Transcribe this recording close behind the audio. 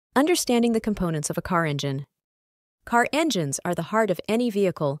Understanding the components of a car engine. Car engines are the heart of any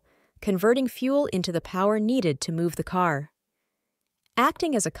vehicle, converting fuel into the power needed to move the car.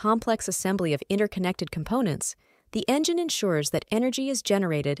 Acting as a complex assembly of interconnected components, the engine ensures that energy is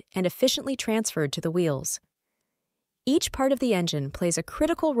generated and efficiently transferred to the wheels. Each part of the engine plays a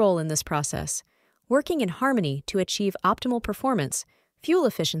critical role in this process, working in harmony to achieve optimal performance, fuel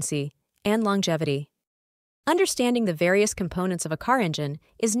efficiency, and longevity. Understanding the various components of a car engine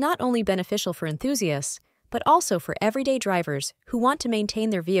is not only beneficial for enthusiasts, but also for everyday drivers who want to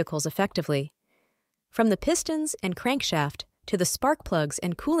maintain their vehicles effectively. From the pistons and crankshaft to the spark plugs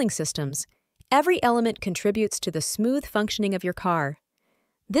and cooling systems, every element contributes to the smooth functioning of your car.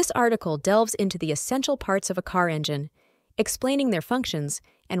 This article delves into the essential parts of a car engine, explaining their functions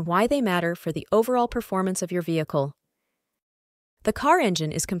and why they matter for the overall performance of your vehicle. The car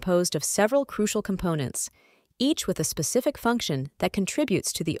engine is composed of several crucial components, each with a specific function that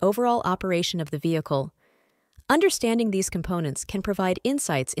contributes to the overall operation of the vehicle. Understanding these components can provide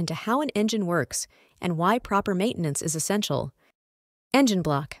insights into how an engine works and why proper maintenance is essential. Engine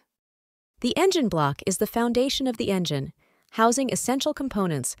block. The engine block is the foundation of the engine, housing essential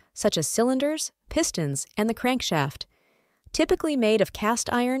components such as cylinders, pistons, and the crankshaft. Typically made of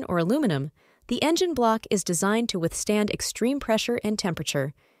cast iron or aluminum, the engine block is designed to withstand extreme pressure and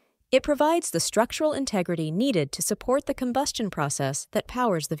temperature. It provides the structural integrity needed to support the combustion process that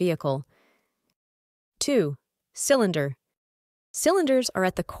powers the vehicle. 2. Cylinder. Cylinders are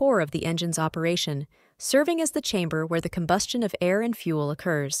at the core of the engine's operation, serving as the chamber where the combustion of air and fuel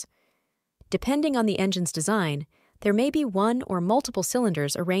occurs. Depending on the engine's design, there may be one or multiple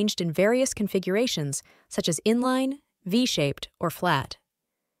cylinders arranged in various configurations, such as inline, V-shaped, or flat.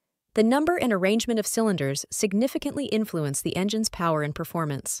 The number and arrangement of cylinders significantly influence the engine's power and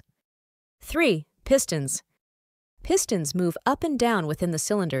performance. 3. Pistons. Pistons move up and down within the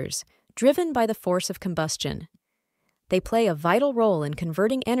cylinders, driven by the force of combustion. They play a vital role in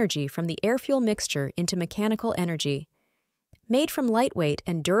converting energy from the air-fuel mixture into mechanical energy. Made from lightweight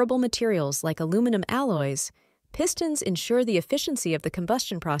and durable materials like aluminum alloys, pistons ensure the efficiency of the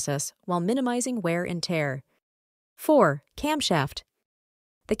combustion process while minimizing wear and tear. 4. Camshaft.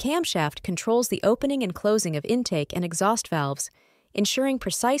 The camshaft controls the opening and closing of intake and exhaust valves, ensuring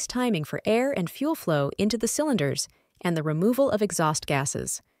precise timing for air and fuel flow into the cylinders and the removal of exhaust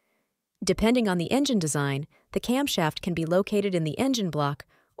gases. Depending on the engine design, the camshaft can be located in the engine block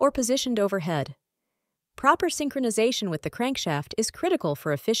or positioned overhead. Proper synchronization with the crankshaft is critical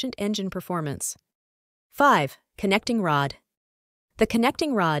for efficient engine performance. 5. Connecting rod. The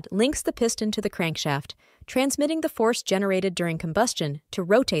connecting rod links the piston to the crankshaft, transmitting the force generated during combustion to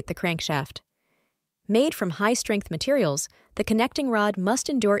rotate the crankshaft. Made from high-strength materials, the connecting rod must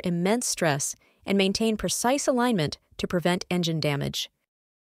endure immense stress and maintain precise alignment to prevent engine damage.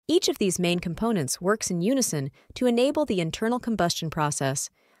 Each of these main components works in unison to enable the internal combustion process,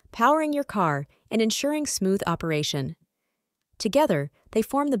 powering your car and ensuring smooth operation. Together, they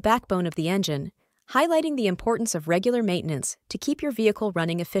form the backbone of the engine, highlighting the importance of regular maintenance to keep your vehicle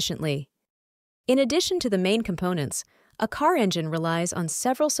running efficiently. In addition to the main components, a car engine relies on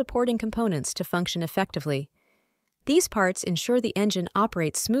several supporting components to function effectively. These parts ensure the engine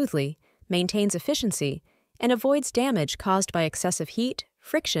operates smoothly, maintains efficiency, and avoids damage caused by excessive heat,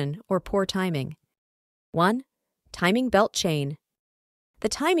 friction, or poor timing. 1. Timing belt chain. The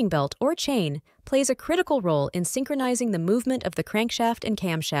timing belt or chain plays a critical role in synchronizing the movement of the crankshaft and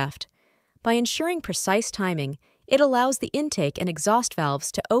camshaft. By ensuring precise timing, it allows the intake and exhaust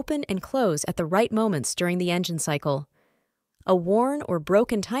valves to open and close at the right moments during the engine cycle. A worn or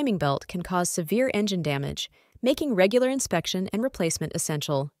broken timing belt can cause severe engine damage, making regular inspection and replacement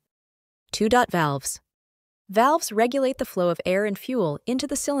essential. 2. Valves. Valves regulate the flow of air and fuel into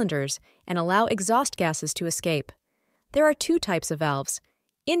the cylinders and allow exhaust gases to escape. There are 2 types of valves: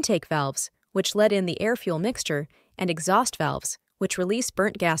 intake valves, which let in the air-fuel mixture, and exhaust valves, which release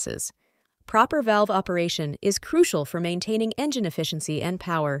burnt gases. Proper valve operation is crucial for maintaining engine efficiency and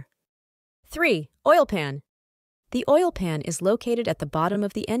power. 3. Oil pan. The oil pan is located at the bottom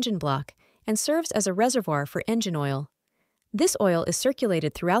of the engine block and serves as a reservoir for engine oil. This oil is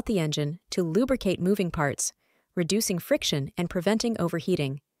circulated throughout the engine to lubricate moving parts, reducing friction and preventing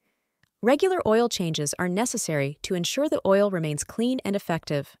overheating. Regular oil changes are necessary to ensure the oil remains clean and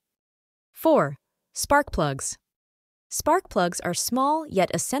effective. 4. Spark plugs. Spark plugs are small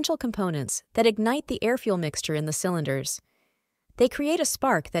yet essential components that ignite the air-fuel mixture in the cylinders. They create a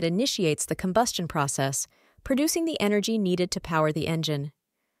spark that initiates the combustion process, producing the energy needed to power the engine.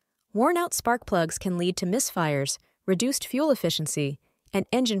 Worn-out spark plugs can lead to misfires, reduced fuel efficiency, and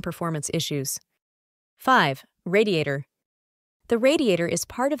engine performance issues. 5. Radiator. The radiator is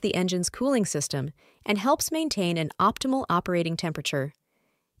part of the engine's cooling system and helps maintain an optimal operating temperature.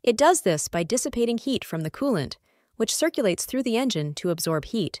 It does this by dissipating heat from the coolant, which circulates through the engine to absorb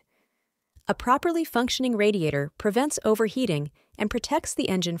heat. A properly functioning radiator prevents overheating and protects the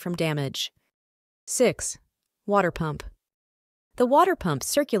engine from damage. 6. Water pump. The water pump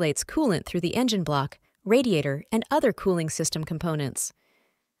circulates coolant through the engine block, radiator, and other cooling system components.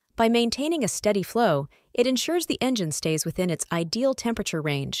 By maintaining a steady flow, it ensures the engine stays within its ideal temperature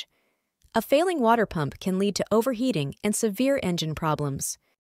range. A failing water pump can lead to overheating and severe engine problems.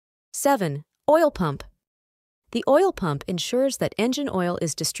 7. Oil pump. The oil pump ensures that engine oil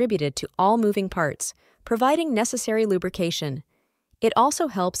is distributed to all moving parts, providing necessary lubrication. It also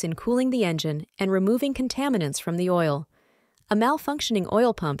helps in cooling the engine and removing contaminants from the oil. A malfunctioning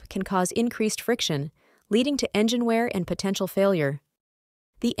oil pump can cause increased friction, leading to engine wear and potential failure.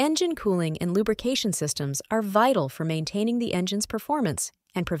 The engine cooling and lubrication systems are vital for maintaining the engine's performance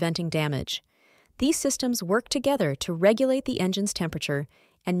and preventing damage. These systems work together to regulate the engine's temperature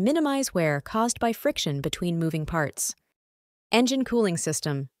and minimize wear caused by friction between moving parts. Engine cooling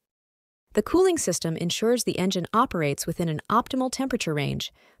system. The cooling system ensures the engine operates within an optimal temperature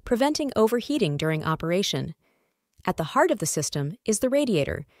range, preventing overheating during operation. At the heart of the system is the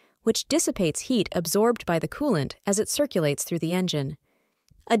radiator, which dissipates heat absorbed by the coolant as it circulates through the engine.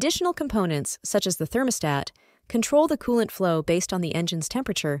 Additional components, such as the thermostat, control the coolant flow based on the engine's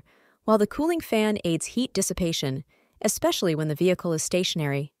temperature, while the cooling fan aids heat dissipation, especially when the vehicle is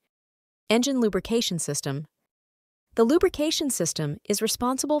stationary. Engine lubrication system. The lubrication system is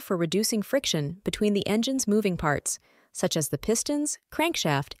responsible for reducing friction between the engine's moving parts, such as the pistons,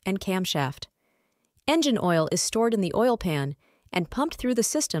 crankshaft, and camshaft. Engine oil is stored in the oil pan and pumped through the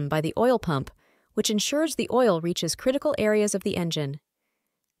system by the oil pump, which ensures the oil reaches critical areas of the engine.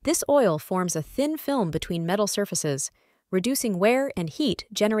 This oil forms a thin film between metal surfaces, reducing wear and heat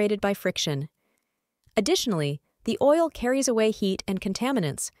generated by friction. Additionally, the oil carries away heat and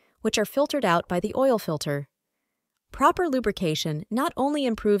contaminants, which are filtered out by the oil filter. Proper lubrication not only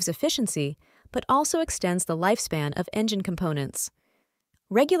improves efficiency, but also extends the lifespan of engine components.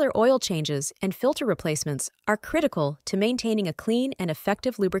 Regular oil changes and filter replacements are critical to maintaining a clean and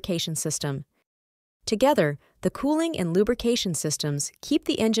effective lubrication system. Together, the cooling and lubrication systems keep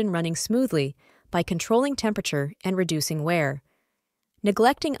the engine running smoothly by controlling temperature and reducing wear.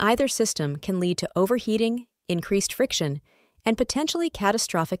 Neglecting either system can lead to overheating, increased friction, and potentially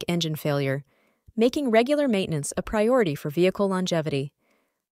catastrophic engine failure, making regular maintenance a priority for vehicle longevity.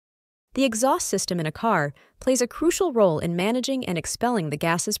 The exhaust system in a car plays a crucial role in managing and expelling the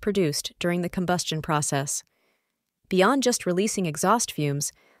gases produced during the combustion process. Beyond just releasing exhaust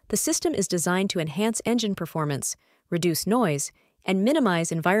fumes, the system is designed to enhance engine performance, reduce noise, and minimize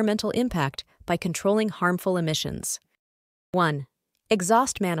environmental impact by controlling harmful emissions. 1.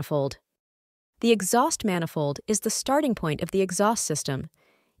 Exhaust manifold. The exhaust manifold is the starting point of the exhaust system.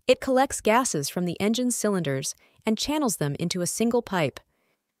 It collects gases from the engine's cylinders and channels them into a single pipe.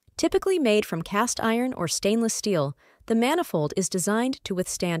 Typically made from cast iron or stainless steel, the manifold is designed to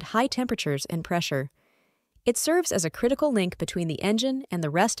withstand high temperatures and pressure. It serves as a critical link between the engine and the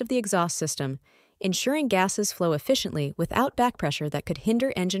rest of the exhaust system, ensuring gases flow efficiently without back pressure that could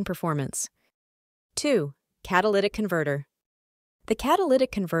hinder engine performance. 2. Catalytic converter. The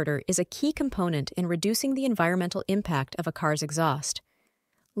catalytic converter is a key component in reducing the environmental impact of a car's exhaust.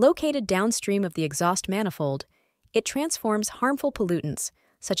 Located downstream of the exhaust manifold, it transforms harmful pollutants,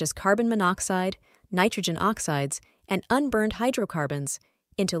 such as carbon monoxide, nitrogen oxides, and unburned hydrocarbons,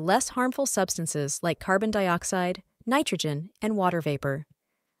 into less harmful substances like carbon dioxide, nitrogen, and water vapor.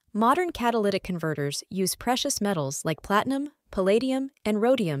 Modern catalytic converters use precious metals like platinum, palladium, and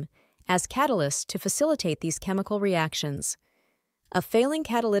rhodium as catalysts to facilitate these chemical reactions. A failing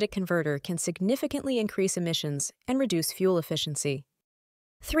catalytic converter can significantly increase emissions and reduce fuel efficiency.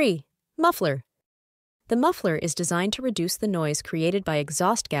 3. Muffler. The muffler is designed to reduce the noise created by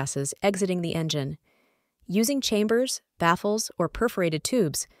exhaust gases exiting the engine. Using chambers, baffles, or perforated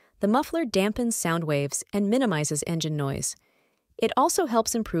tubes, the muffler dampens sound waves and minimizes engine noise. It also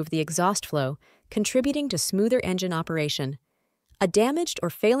helps improve the exhaust flow, contributing to smoother engine operation. A damaged or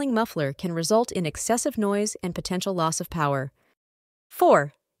failing muffler can result in excessive noise and potential loss of power.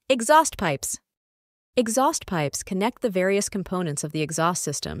 4. Exhaust pipes. Exhaust pipes connect the various components of the exhaust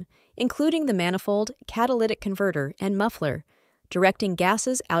system, including the manifold, catalytic converter, and muffler, directing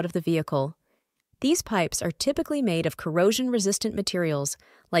gases out of the vehicle. These pipes are typically made of corrosion-resistant materials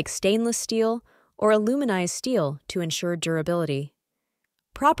like stainless steel or aluminized steel to ensure durability.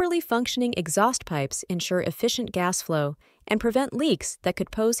 Properly functioning exhaust pipes ensure efficient gas flow and prevent leaks that could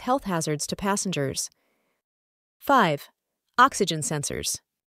pose health hazards to passengers. 5. Oxygen sensors.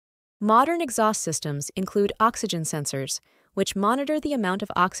 Modern exhaust systems include oxygen sensors, which monitor the amount of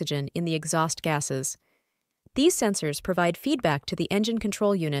oxygen in the exhaust gases. These sensors provide feedback to the engine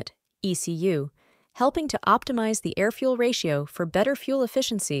control unit, ECU, helping to optimize the air-fuel ratio for better fuel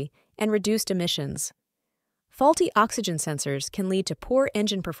efficiency and reduced emissions. Faulty oxygen sensors can lead to poor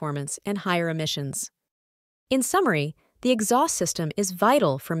engine performance and higher emissions. In summary, the exhaust system is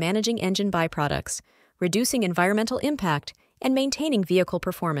vital for managing engine byproducts, reducing environmental impact, and maintaining vehicle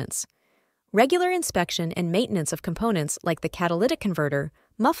performance. Regular inspection and maintenance of components like the catalytic converter,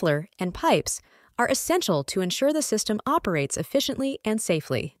 muffler, and pipes are essential to ensure the system operates efficiently and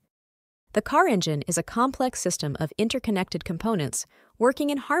safely. The car engine is a complex system of interconnected components working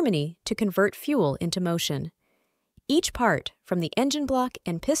in harmony to convert fuel into motion. Each part, from the engine block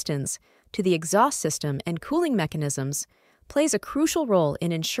and pistons to the exhaust system and cooling mechanisms, plays a crucial role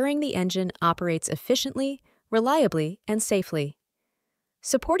in ensuring the engine operates efficiently, reliably, and safely.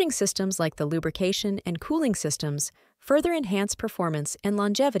 Supporting systems like the lubrication and cooling systems further enhance performance and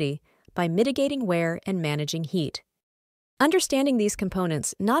longevity by mitigating wear and managing heat. Understanding these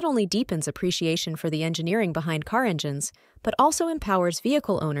components not only deepens appreciation for the engineering behind car engines, but also empowers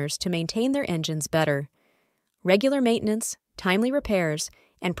vehicle owners to maintain their engines better. Regular maintenance, timely repairs,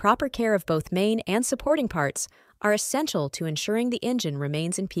 and proper care of both main and supporting parts are essential to ensuring the engine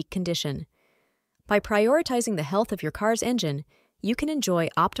remains in peak condition. By prioritizing the health of your car's engine, you can enjoy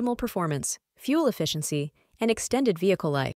optimal performance, fuel efficiency, and extended vehicle life.